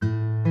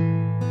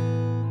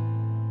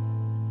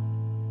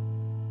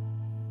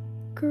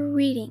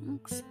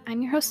Greetings.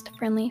 I'm your host,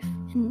 Friendleaf,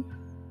 and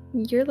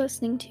you're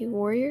listening to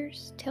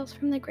Warriors Tales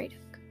from the Great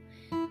Oak.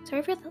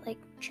 Sorry for the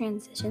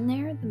transition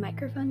there. The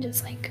microphone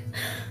just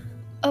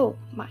oh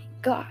my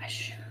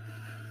gosh.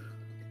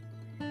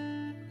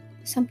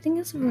 Something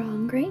is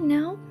wrong right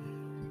now,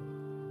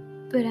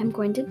 but I'm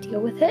going to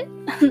deal with it.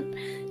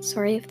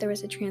 Sorry if there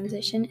was a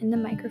transition in the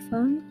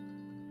microphone.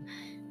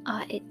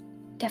 It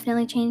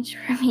definitely changed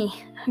for me.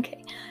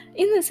 Okay.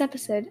 In this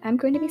episode, I'm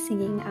going to be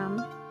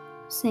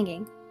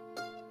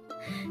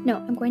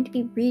I'm going to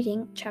be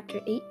reading chapter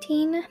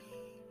 18,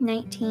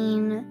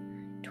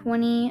 19,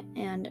 20,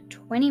 and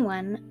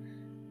 21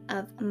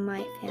 of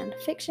my fan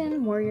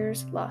fiction,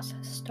 Warriors Lost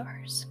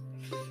Stars.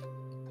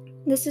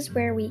 This is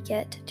where we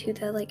get to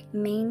the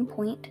main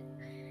point.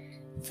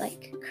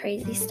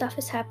 Crazy stuff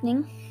is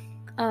happening.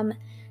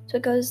 So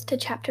it goes to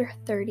chapter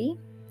 30.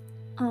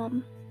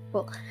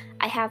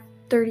 I have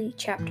 30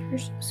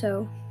 chapters,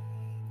 so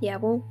yeah,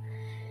 we'll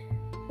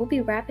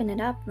be wrapping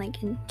it up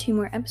in 2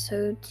 more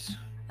episodes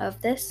of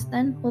this.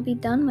 Then we'll be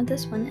done with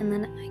this one, and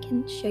then I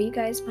can show you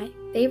guys my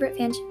favorite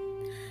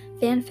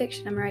fan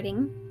fiction I'm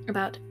writing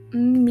about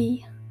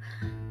me.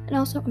 And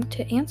also,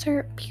 to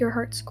answer Pure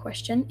Heart's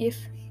question, if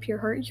Pure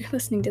Heart, you're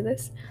listening to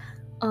this,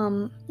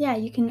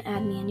 you can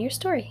add me in your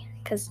story,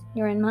 because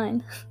you're in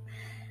mine.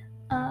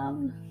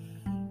 And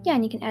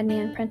you can add me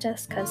in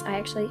Apprentice, because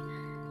I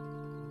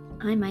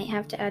might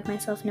have to add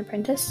myself an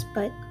Apprentice,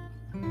 but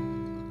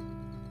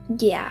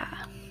yeah,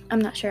 I'm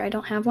not sure. I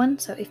don't have one,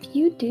 so if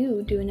you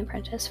do an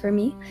Apprentice for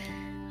me,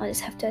 I'll just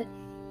have to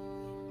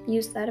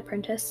use that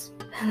Apprentice.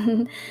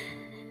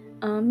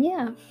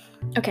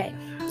 Okay,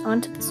 on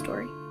to the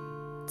story.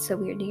 It's so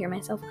weird to hear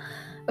myself.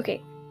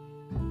 Okay,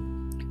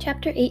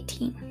 chapter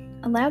 18.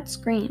 A loud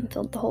scream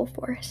filled the whole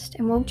forest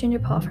and woke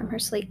Gingerpaw from her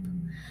sleep.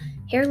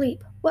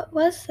 Hairleap, what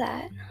was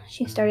that?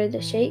 She started to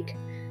shake.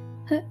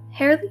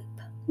 Hairleap?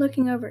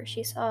 Looking over,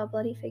 she saw a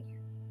bloody figure.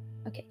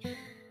 Okay,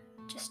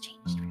 just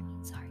changed for me.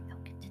 Sorry, I'll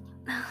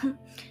continue.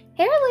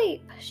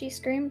 Hairleap! She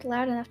screamed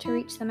loud enough to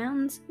reach the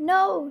mountains.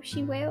 No!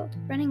 She wailed.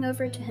 Running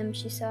over to him,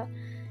 she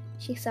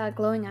saw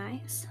glowing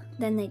eyes.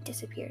 Then they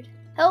disappeared.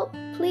 Help,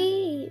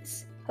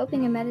 please!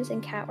 Hoping a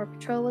medicine cat or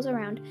patrol was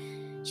around,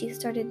 she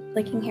started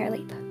licking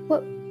Hairleap.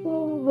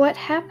 What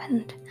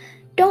happened?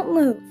 Don't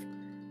move!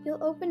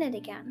 You'll open it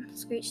again,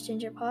 screeched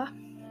Gingerpaw.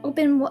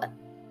 Open what?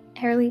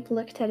 Hairleap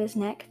looked at his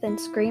neck, then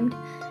screamed.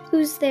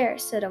 Who's there?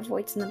 Said a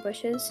voice in the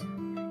bushes.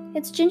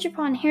 It's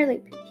Gingerpaw and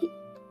Hairleap.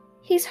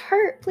 He's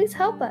hurt. Please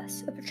help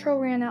us. A patrol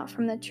ran out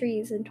from the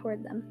trees and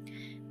toward them.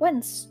 What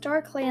in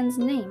Star Clan's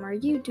name are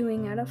you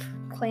doing out of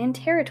clan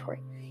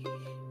territory?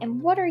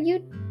 And what are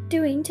you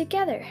doing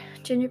together?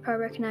 Gingerpaw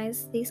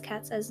recognized these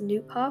cats as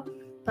Newtpaw,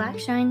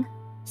 Blackshine,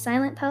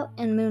 Silent Pelt,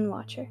 and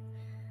Moonwatcher.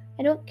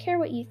 I don't care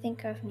what you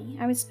think of me.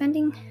 I was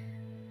spending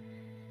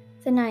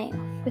the night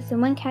with the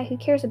one cat who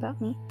cares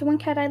about me, the one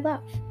cat I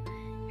love.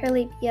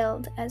 Hairleap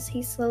yelled as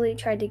he slowly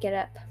tried to get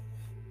up.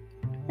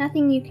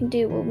 Nothing you can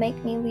do will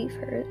make me leave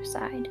her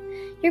side.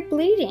 You're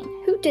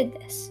bleeding. Who did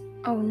this?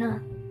 Oh, no.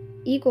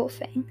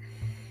 Eaglefang,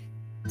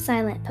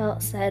 Silent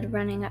Pelt said,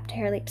 running up to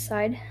Hairleap's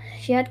side.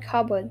 She had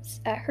Cobwebs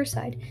at her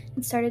side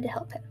and started to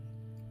help him.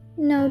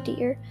 No,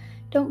 dear.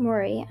 Don't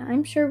worry.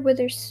 I'm sure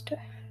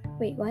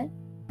Wait, what?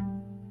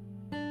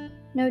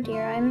 No,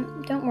 dear.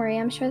 Don't worry.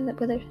 I'm sure that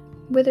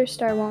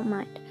Witherstar won't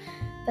mind.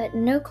 But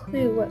no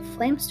clue what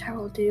Flamestar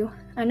will do.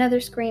 Another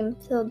scream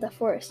filled the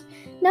forest.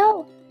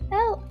 No!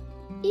 Help!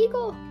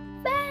 Eagle!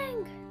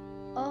 Fang!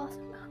 Oh,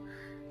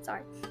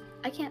 sorry.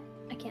 I can't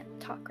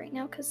talk right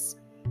now because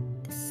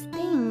this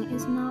thing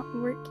is not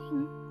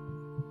working.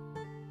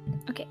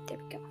 Okay, there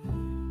we go.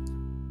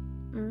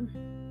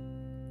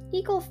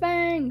 Eagle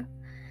Fang!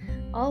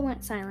 All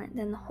went silent,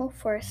 then the whole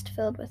forest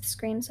filled with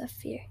screams of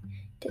fear.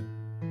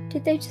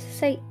 Did they just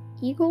say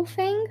Eagle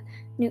Fang?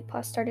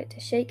 Newtpaw started to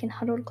shake and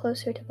huddled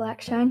closer to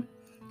Blackshine.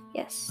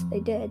 Yes, they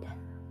did.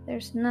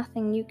 There's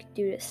nothing you can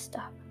do to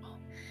stop me.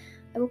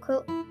 I will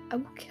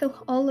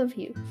kill all of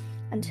you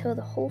until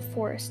the whole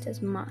forest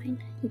is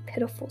mine. You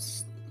pitiful.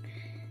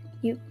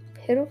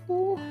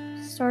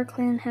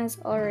 StarClan has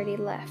already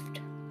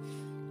left.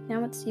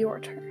 Now it's your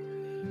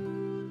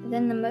turn.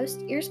 Then the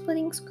most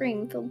ear-splitting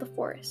scream filled the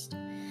forest.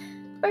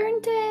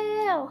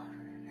 Burntail!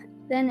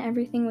 Then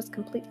everything was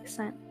completely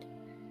silent.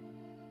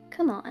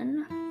 Come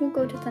on, we'll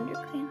go to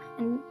ThunderClan,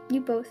 and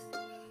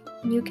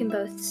you can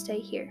both stay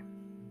here.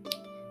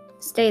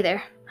 Stay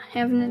there. I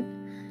have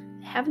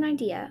an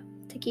idea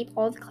to keep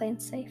all the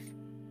clans safe.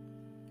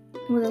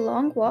 With a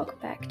long walk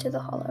back to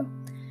the hollow,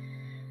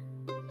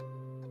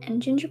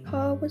 and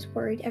Gingerpaw was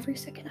worried every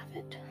second of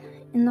it.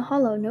 In the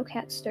hollow, no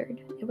cat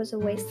stirred. It was a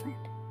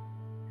wasteland.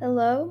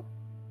 Hello?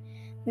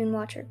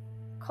 Moonwatcher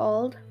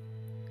called.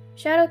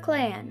 Shadow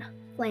Clan,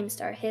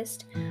 Flamestar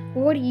hissed.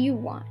 What do you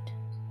want?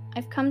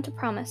 I've come to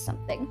propose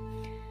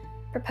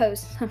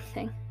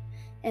something,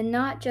 and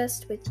not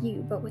just with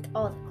you, but with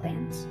all the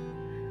clans.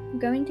 I'm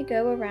going to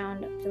go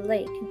around the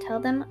lake and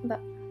tell them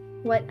about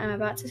what I'm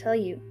about to tell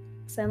you,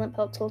 Silent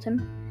Pelt told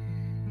him.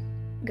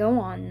 Go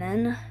on,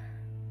 then.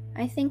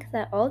 I think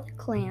that all the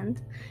clans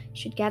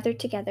should gather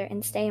together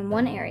and stay in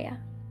one area.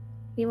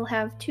 We will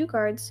have 2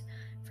 guards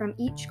from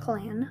each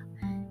clan,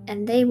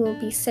 and they will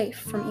be safe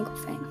from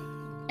Eaglefang.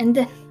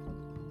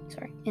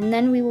 And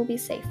then we will be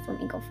safe from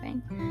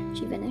Eaglefang,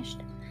 she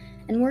finished.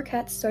 And more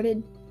cats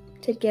started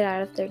to get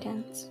out of their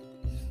dens.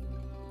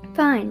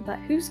 Fine, but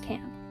whose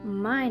camp?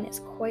 Mine is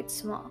quite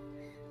small.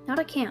 Not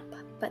a camp,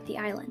 but the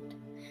island.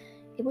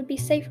 It would be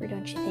safer,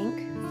 don't you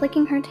think?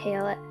 Flicking her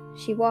tail,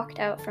 she walked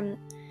out from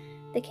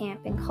the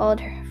camp and called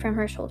her from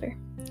her shoulder.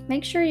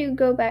 Make sure you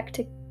go back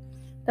to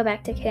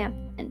camp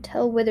and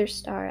tell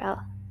Witherstar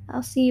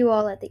I'll see you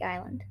all at the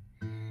island.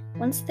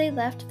 Once they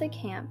left the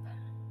camp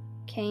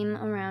came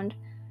around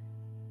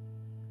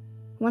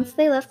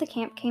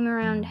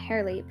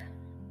Hairleap.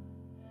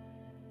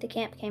 The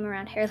camp came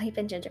around Hairleap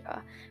and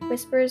Gingerpaw.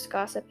 Whispers,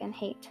 gossip, and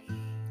hate.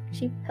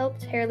 She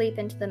helped Hairleap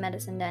into the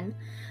medicine den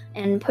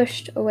and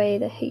pushed away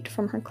the hate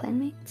from her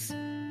clanmates.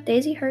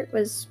 Daisy Heart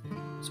was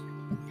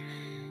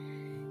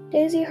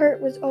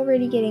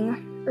already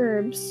getting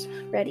herbs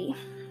ready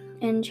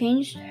and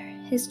changed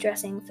his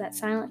dressings that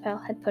Silent Bell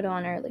had put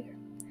on earlier.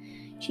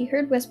 She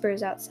heard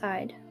whispers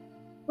outside.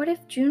 What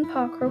if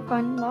Junepaw, Crowpaw,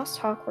 and Lost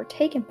Hawk were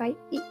taken by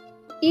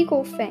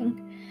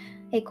Eaglefang?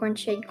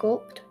 Acornshade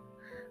gulped.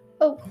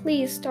 Oh,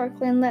 please,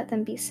 Starkland, let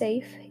them be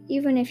safe.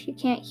 Even if you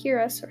can't hear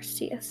us or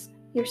see us,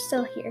 you're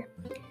still here.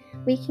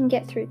 We can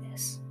get through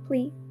this.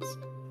 Please.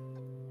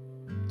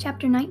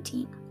 Chapter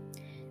 19.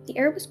 The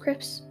air was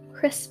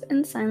crisp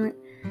and silent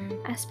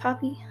as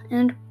Poppy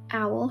and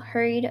Owl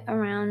hurried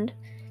around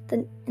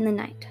in the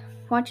night,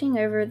 watching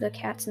over the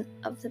cats in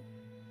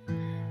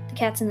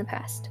the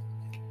past.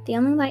 The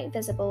only light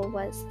visible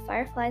was the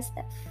fireflies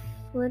that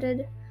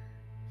flitted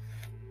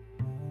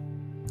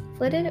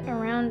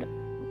around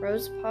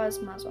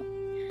Rosepaw's muzzle.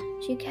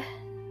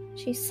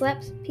 She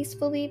slept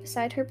peacefully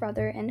beside her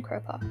brother and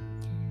Crowpaw.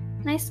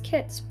 Nice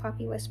kits,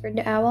 Poppy whispered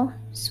to Owl.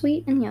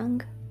 Sweet and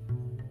young.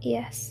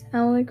 Yes,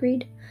 Owl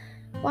agreed.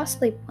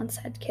 Wasp-Sleep once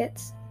had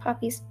kits.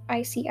 Poppy's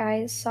icy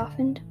eyes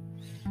softened.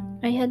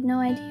 I had no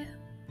idea.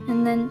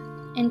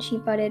 And she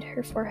butted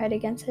her forehead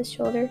against his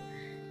shoulder.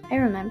 I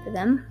remember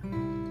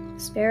them.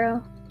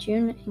 Sparrow,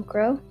 June, and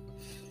Crow.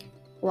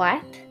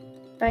 What?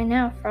 By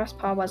now,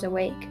 Frostpaw was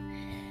awake,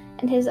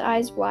 and his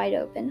eyes wide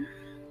open.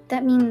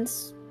 That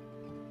means...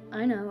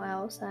 I know,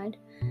 Owl sighed.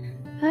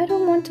 I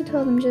don't want to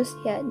tell them just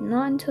yet,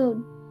 not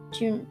until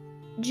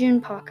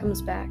Junepaw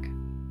comes back.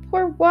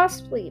 Poor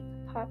Wasp-Sleep,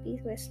 Poppy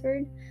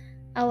whispered.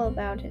 Owl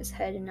bowed his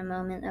head in a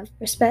moment of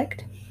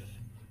respect.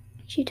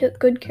 She took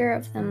good care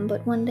of them,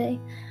 but one day,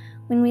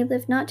 when we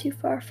lived not too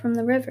far from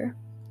the river,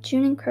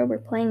 June and Crow were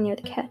playing near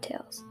the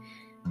cattails,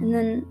 and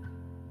then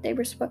they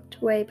were swept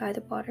away by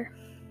the water.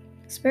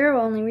 Sparrow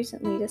only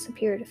recently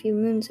disappeared a few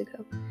moons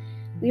ago.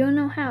 We don't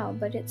know how,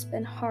 but it's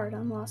been hard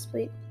on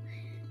Wasp-Sleep.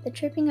 The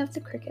chirping of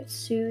the crickets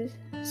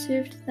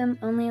soothed them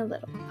only a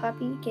little.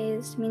 Poppy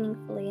gazed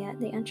meaningfully at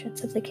the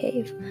entrance of the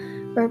cave,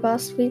 where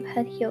Wasp-Sleep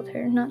had healed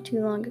her not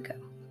too long ago.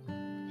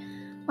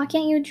 Why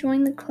can't you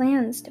join the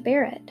clans to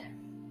bear it?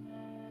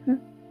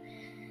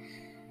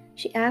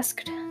 She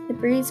asked. The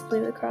breeze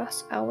blew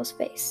across Owl's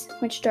face,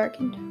 which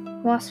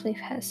darkened. Wasp-Sleep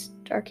has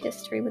dark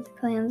history with the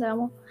clans,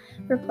 Owl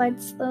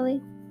replied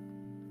slowly.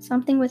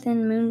 Something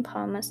within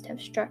Moonpaw must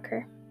have struck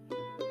her.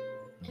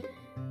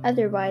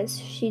 Otherwise,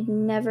 she'd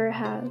never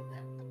have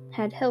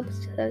had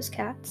helped those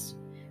cats.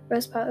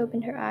 Rosepaw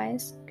opened her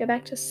eyes. Go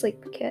back to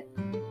sleep, Kit,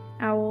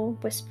 Owl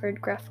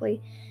whispered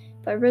gruffly,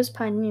 but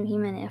Rosepaw knew he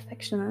meant it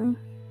affectionately.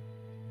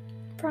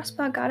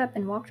 Frostpaw got up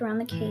and walked around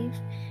the cave.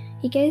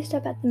 He gazed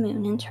up at the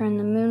moon and turned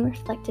the moon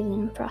reflected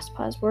in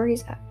Frostpaw's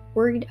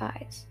worried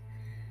eyes.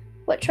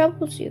 What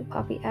troubles you?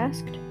 Poppy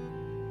asked.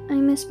 I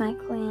miss my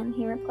clan,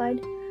 he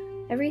replied.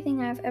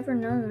 Everything I've ever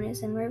known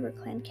is in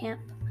RiverClan camp.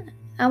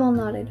 Owl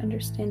nodded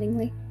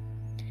understandingly.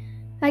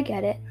 I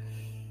get it.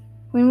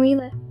 When we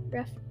left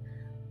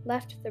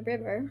the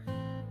river,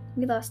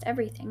 we lost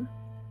everything.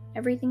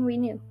 Everything we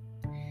knew.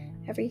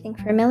 Everything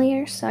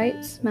familiar,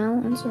 sight, smell,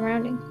 and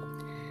surrounding.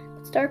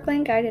 But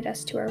StarClan guided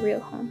us to our real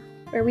home,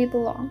 where we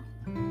belong.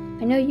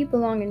 I know you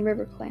belong in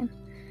RiverClan.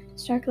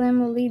 StarClan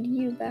will lead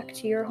you back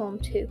to your home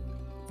too.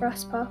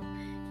 Frostpaw,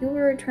 you will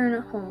return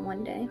home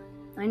one day.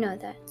 I know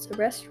that, so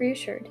rest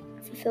reassured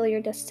and fulfill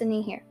your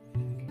destiny here.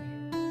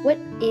 What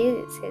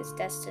is his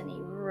destiny?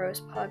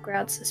 Rosepaw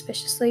growled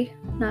suspiciously,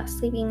 not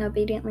sleeping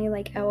obediently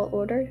like Owl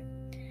ordered.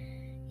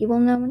 You will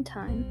know in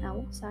time,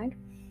 Owl sighed.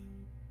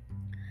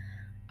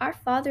 Our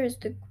father is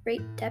the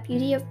great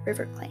deputy of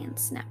RiverClan,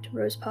 snapped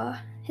Rosepaw.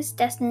 His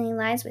destiny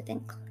lies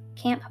within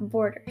camp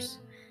borders.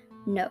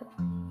 No,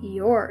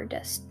 your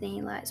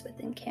destiny lies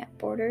within camp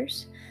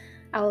borders,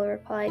 Owl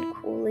replied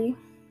coolly.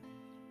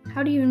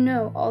 How do you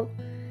know all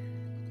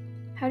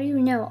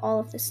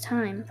of this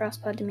time?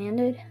 Frostpaw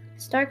demanded.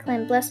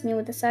 StarClan blessed me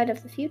with the sight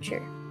of the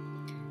future,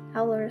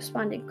 Owl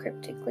responded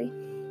cryptically.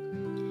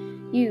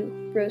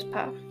 You,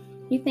 Rosepaw,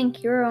 you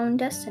think your own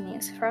destiny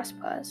is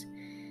Frostpaw's.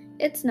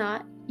 It's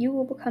not. You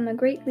will become a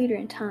great leader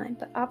in time,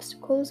 but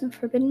obstacles and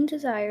forbidden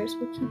desires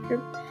will keep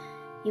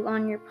you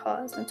on your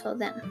paws until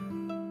then.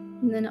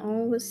 and then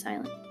all was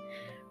silent.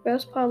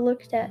 Rosepaw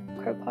looked at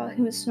Crowpaw,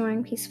 who was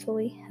snoring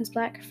peacefully. His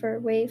black fur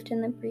waved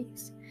in the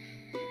breeze.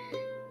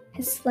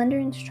 His slender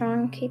and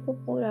strong,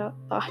 capable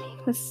body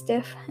was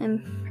stiff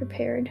and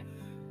prepared.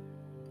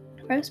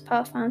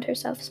 Rosepaw found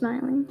herself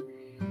smiling.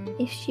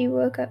 If she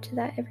woke up to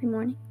that every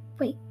morning.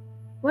 Wait,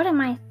 what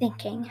am I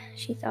thinking?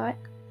 She thought.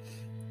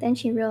 Then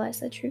she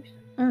realized the truth.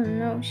 Oh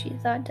no, she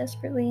thought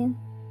desperately,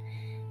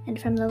 and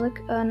from the look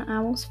on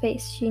Owl's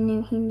face, she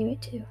knew he knew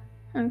it too.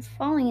 I'm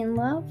falling in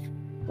love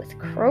with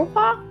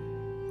Crowpaw?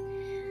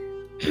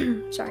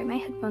 Sorry, my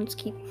headphones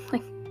keep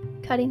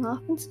cutting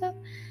off and stuff.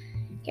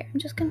 Here, I'm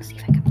just gonna see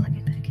if I can plug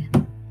it back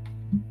in.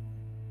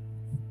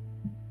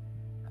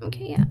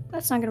 Okay, yeah,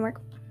 that's not gonna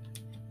work.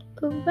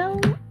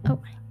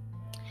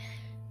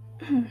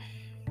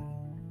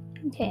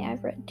 Okay,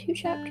 I've read 2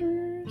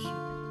 chapters,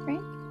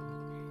 right?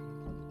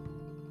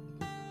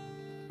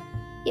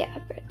 Yeah,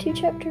 I've read 2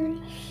 chapters.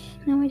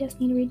 Now I just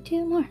need to read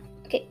 2 more.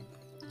 Okay,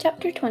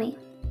 chapter 20.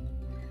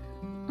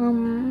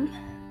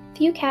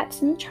 Few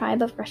cats in the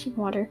tribe of Rushing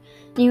Water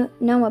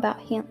know about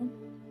healing,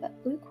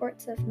 but Blue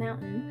Quartz of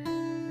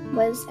Mountain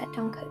was at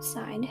Doncoat's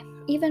side,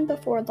 even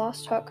before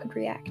Lost Hawk could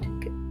react.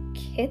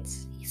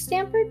 Kits? He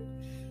stammered.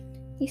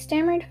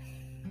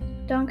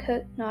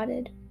 Doncoat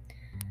nodded.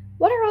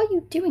 What are all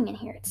you doing in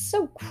here? It's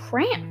so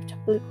cramped,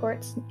 Blue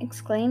Quartz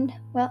exclaimed.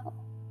 Well,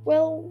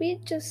 we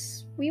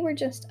were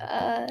just,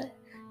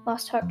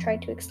 Lost Hawk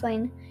tried to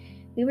explain.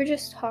 We were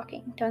just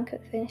talking,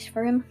 Doncoat finished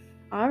for him.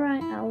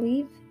 Alright, I'll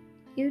leave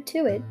you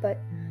to it, but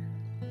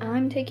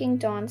I'm taking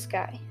Dawn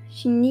Sky.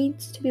 She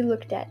needs to be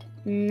looked at,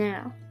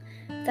 now.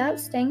 Without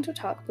staying to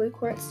talk, Blue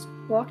Quartz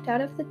walked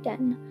out of the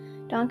den,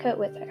 Doncoat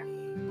with her.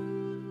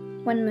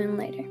 1 moon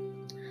later.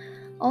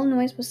 All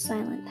noise was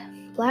silent.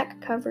 Black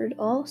covered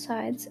all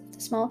sides of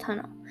the small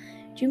tunnel.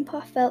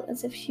 Junepao felt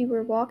as if she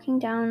were walking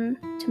down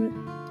to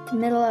the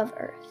middle of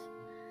Earth.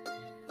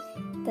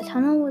 The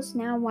tunnel was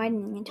now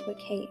widening into a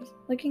cave.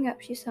 Looking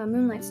up, she saw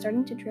moonlight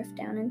starting to drift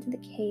down into the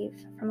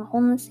cave from a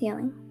hole in the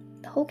ceiling.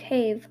 The whole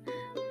cave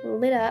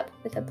lit up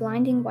with a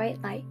blinding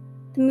white light,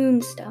 the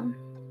moonstone.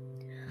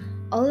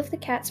 All of the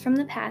cats from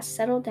the past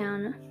settled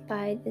down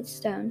by the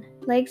stone,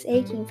 legs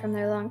aching from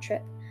their long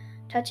trip.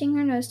 Touching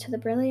her nose to the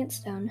brilliant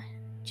stone,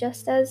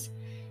 just as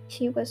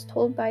she was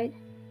told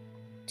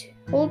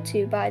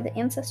to by the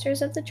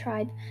ancestors of the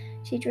tribe,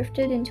 she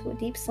drifted into a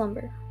deep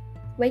slumber.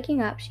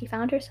 Waking up, she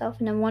found herself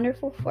in a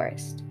wonderful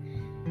forest.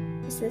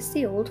 Is this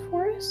the old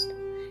forest?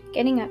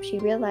 Getting up, she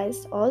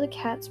realized all the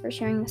cats were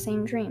sharing the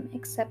same dream,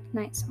 except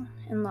Nightsong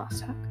and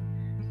Lost Hawk.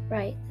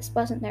 Right, this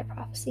wasn't their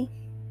prophecy.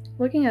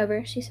 Looking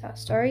over, she saw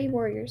starry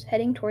warriors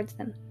heading towards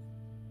them.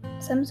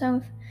 Some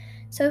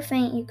so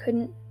faint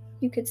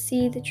you could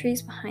see the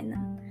trees behind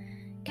them.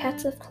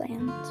 Cats of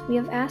clans, we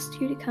have asked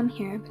you to come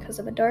here because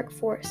a dark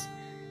force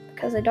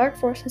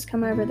has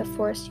come over the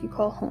forest you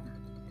call home,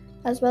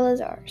 as well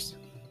as ours.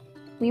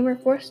 We were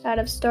forced out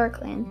of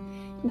StarClan,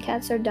 and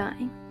cats are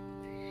dying.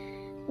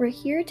 We're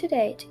here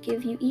today to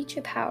give you each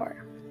a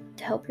power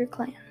to help your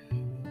clan.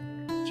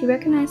 She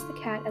recognized the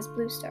cat as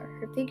Blue Star,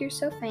 her figure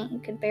so faint you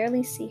could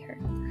barely see her.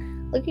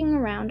 Looking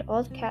around,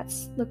 all the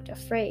cats looked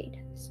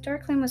afraid.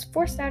 StarClan was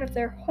forced out of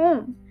their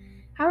home.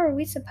 How are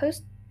we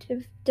supposed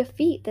to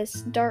defeat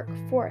this dark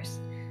force?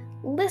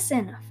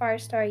 Listen,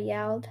 Firestar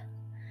yelled.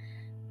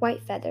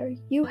 Whitefeather,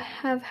 you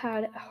have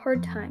had a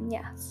hard time,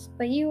 yes,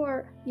 but you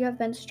have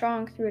been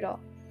strong through it all.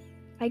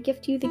 I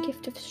gift you the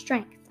gift of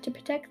strength to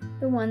protect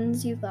the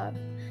ones you love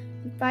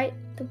and fight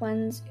the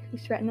ones who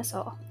threaten us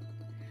all.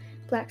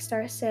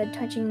 Blackstar said,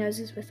 touching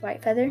noses with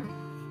Whitefeather.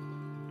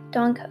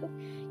 Donko,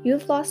 you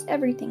have lost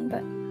everything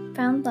but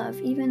found love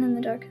even in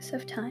the darkest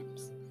of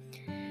times.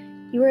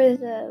 You are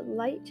the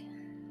light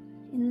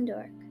in the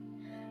dark.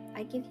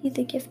 I give you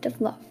the gift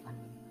of love,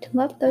 to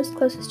love those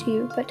closest to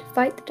you, but to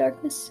fight the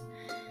darkness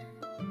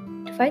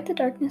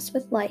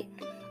with light,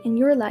 and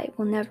your light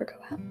will never go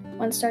out.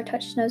 One Star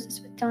touched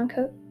noses with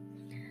Doncoat.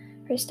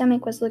 Her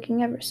stomach was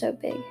looking ever so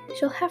big.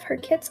 She'll have her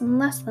kits in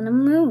less than a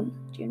moon.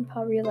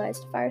 Junepao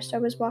realized Firestar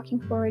was walking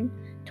forward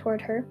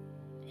toward her.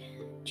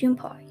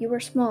 Junepao, you are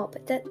small,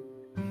 but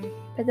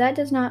that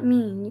does not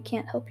mean you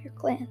can't help your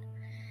clan.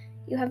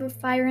 You have a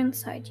fire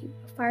inside you,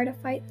 a fire to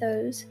fight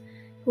those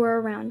who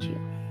are around you.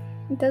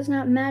 It does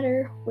not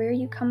matter where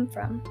you come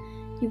from.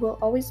 You will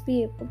always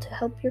be able to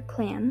help your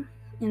clan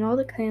and all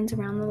the clans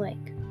around the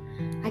lake.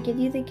 I give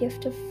you the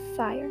gift of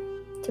fire,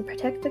 to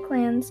protect the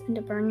clans and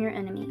to burn your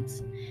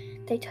enemies.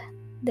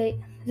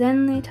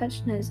 Then they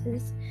touched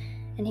noses,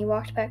 and he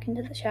walked back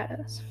into the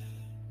shadows.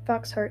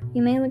 Foxheart,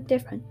 you may look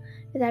different,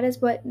 but that is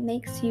what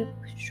makes you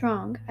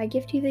strong. I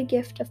gift you the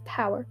gift of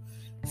power.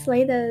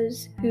 Slay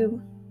those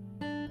who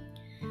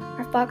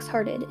are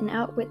fox-hearted and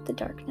outwit the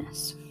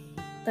darkness.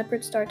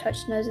 Leopard Star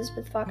touched noses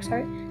with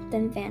Foxheart,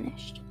 then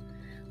vanished.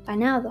 By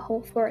now the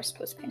whole forest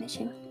was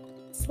vanishing.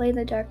 Slay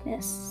the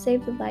darkness,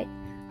 save the light,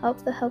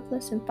 help the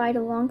helpless, and fight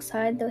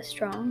alongside the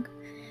strong.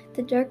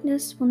 The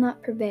darkness will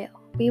not prevail.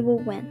 We will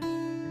win.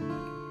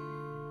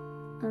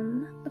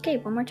 Okay,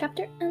 one more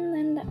chapter, and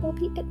then that will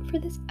be it for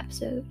this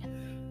episode.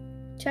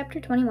 Chapter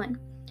 21.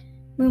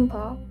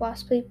 Moonpaw,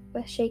 Waspleep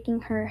was shaking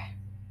her.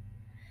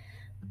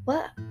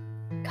 What?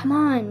 Come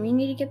on, we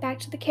need to get back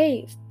to the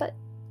cave. But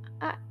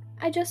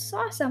I just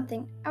saw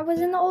something. I was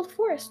in the old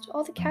forest.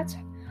 All the cats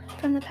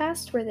from the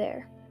past were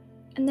there,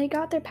 and they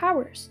got their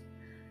powers.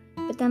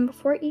 But then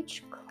before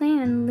each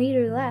clan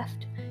leader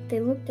left, they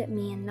looked at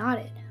me and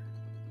nodded.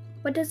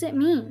 What does it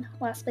mean?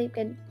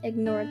 Waspleep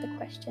ignored the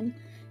question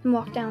and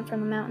walked down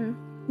from the mountain.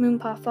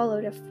 Moonpaw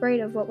followed, afraid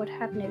of what would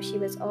happen if she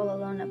was all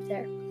alone up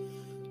there.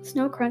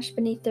 Snow crunched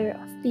beneath their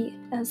feet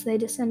as they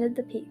descended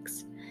the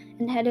peaks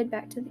and headed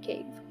back to the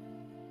cave.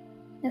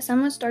 The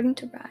sun was starting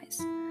to rise,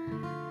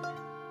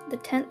 the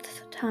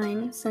 10th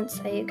time since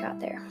they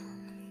got there.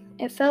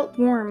 It felt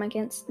warm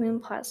against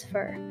Moonpaw's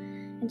fur,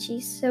 and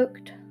she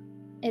soaked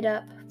it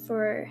up,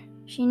 for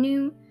she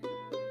knew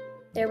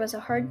there was a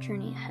hard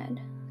journey ahead.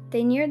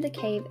 They neared the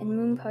cave, and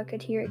Moonpaw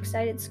could hear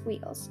excited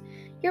squeals.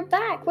 You're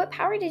back! What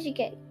power did you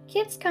get?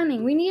 Kit's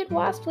coming! We needed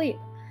Waspleep!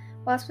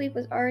 Waspleep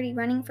was already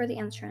running for the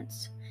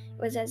entrance.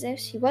 It was as if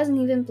she wasn't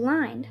even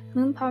blind.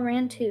 Moonpaw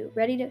ran too,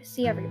 ready to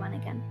see everyone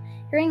again.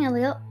 Hearing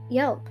a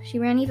yelp, she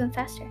ran even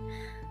faster.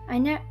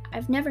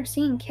 I've never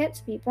seen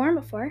kits be born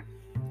before.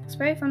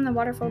 Spray from the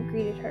waterfall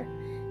greeted her,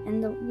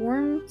 and the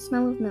warm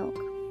smell of milk.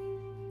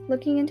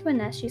 Looking into a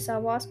nest, she saw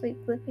Waspleep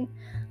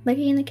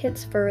licking the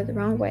kits' fur the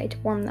wrong way to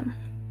warm them,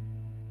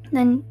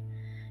 then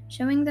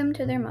showing them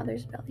to their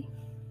mother's belly.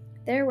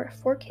 There were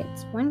 4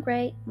 kits, 1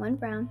 gray, 1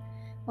 brown,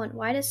 1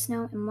 white as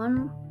snow, and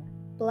 1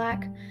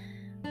 black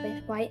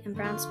with white and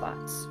brown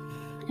spots,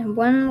 and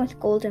 1 with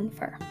golden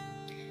fur.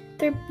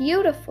 They're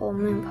beautiful,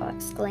 Moonpaw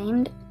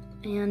exclaimed,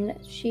 and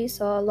she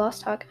saw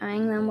Lost Hawk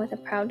eyeing them with a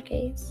proud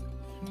gaze.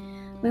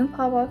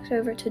 Moonpaw walked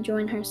over to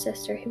join her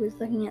sister, who was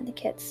looking at the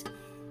kits,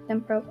 then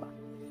Crowpaw,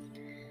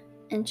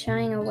 and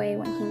shying away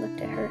when he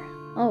looked at her.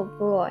 Oh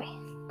boy,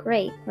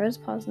 great,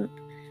 Rosepaw's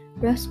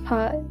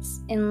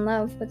in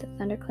love with the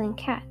ThunderClan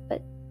cat,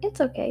 but it's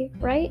okay,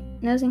 right?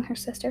 Nosing her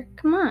sister.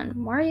 Come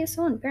on, why are you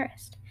so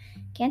embarrassed?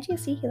 Can't you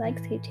see he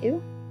likes you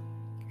too?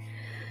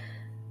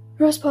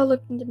 Rosepaw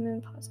looked into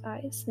Moonpaw's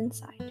eyes, then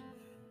sighed.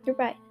 You're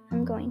right,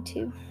 I'm going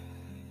to.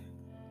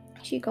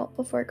 She gulped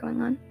before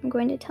going on. I'm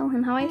going to tell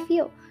him how I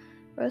feel.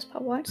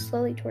 Rosepaw walked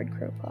slowly toward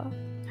Crowpaw,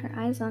 her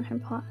eyes on her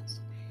paws,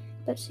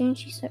 but soon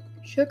she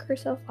shook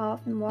herself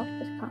off and walked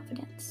with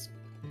confidence.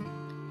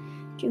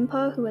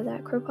 Junepaw, who was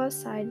at Crowpaw's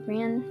side,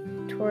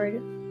 ran toward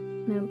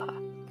Moonpaw.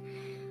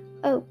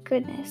 Oh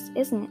goodness,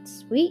 isn't it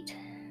sweet?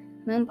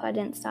 Moonpaw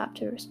didn't stop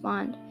to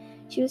respond.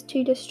 She was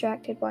too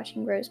distracted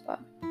watching Rosepaw.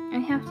 I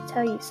have to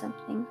tell you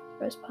something,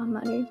 Rosepaw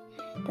muttered,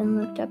 then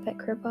looked up at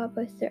Crowpaw.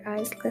 Both their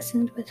eyes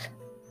glistened with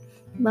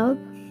love.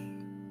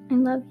 I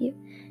love you,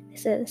 they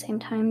said at the same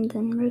time.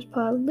 Then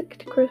Rosepaw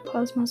licked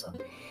Crowpaw's muzzle.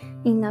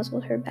 He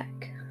nuzzled her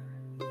back.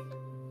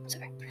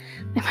 Sorry,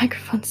 my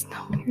microphone's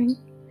not hearing.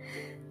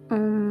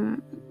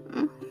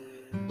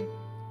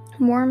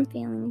 Warm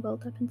feeling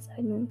welled up inside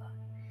Moonpaw.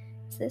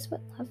 Is this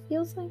what love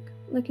feels like?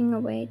 Looking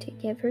away to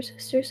give her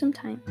sister some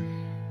time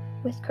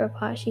with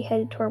Crowpaw, she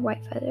headed toward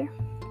Whitefeather.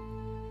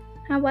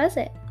 How was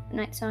it?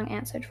 Nightsong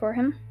answered for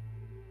him.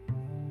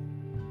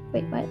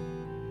 Wait, what?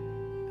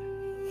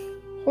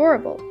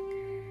 Horrible.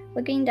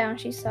 Looking down,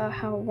 she saw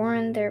how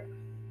worn their...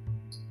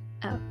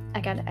 Oh, I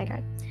got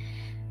it.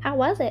 How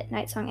was it?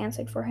 Nightsong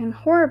answered for him.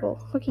 Horrible.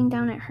 Looking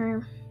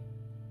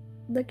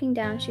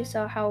down, she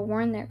saw how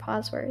worn their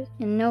paws were,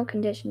 in no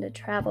condition to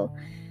travel.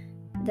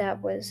 That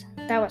was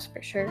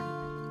for sure.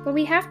 But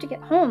we have to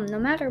get home, no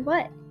matter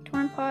what.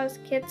 Torn paws,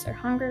 kits, or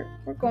hunger,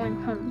 we're going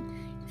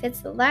home. If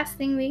it's the last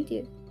thing we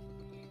do.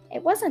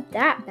 It wasn't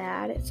that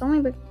bad. It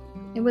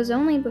was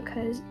only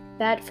because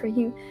bad for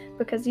you,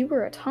 because you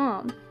were a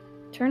Tom.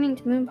 Turning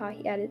to Moonpaw,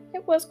 he added,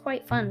 it was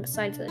quite fun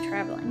besides the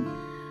traveling.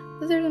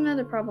 But there's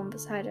another problem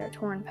beside our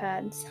torn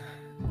pads.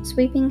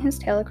 Sweeping his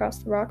tail across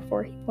the rock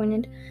floor, he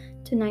pointed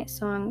to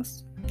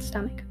Nightsong's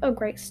stomach. Oh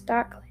great,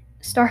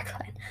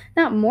 StarClan.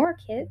 Not more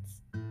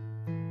kids.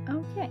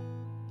 Okay.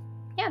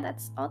 Yeah,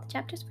 that's all the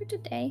chapters for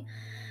today.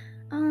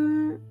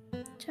 We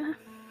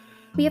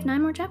have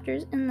 9 more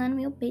chapters and then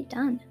we'll be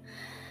done.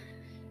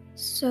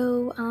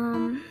 So,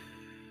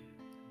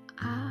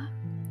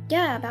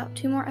 yeah, about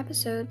 2 more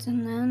episodes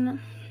and then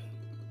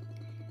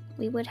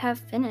we would have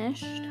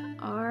finished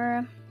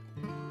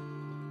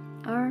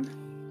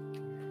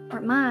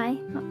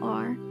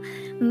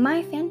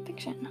my fan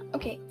fiction.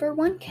 Okay, for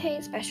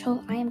 1K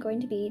special, I am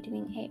going to be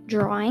doing a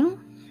drawing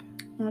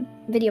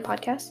video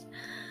podcast,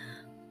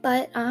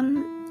 but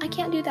I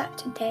can't do that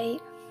today,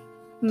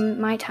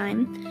 my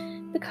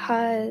time,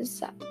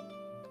 because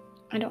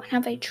I don't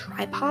have a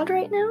tripod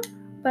right now,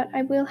 but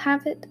I will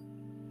have it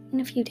in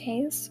a few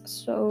days.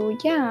 So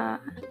yeah,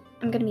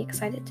 I'm gonna be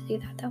excited to do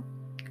that though.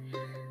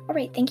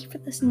 Alright, thank you for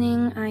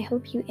listening. I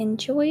hope you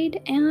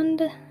enjoyed,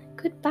 and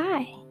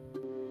goodbye.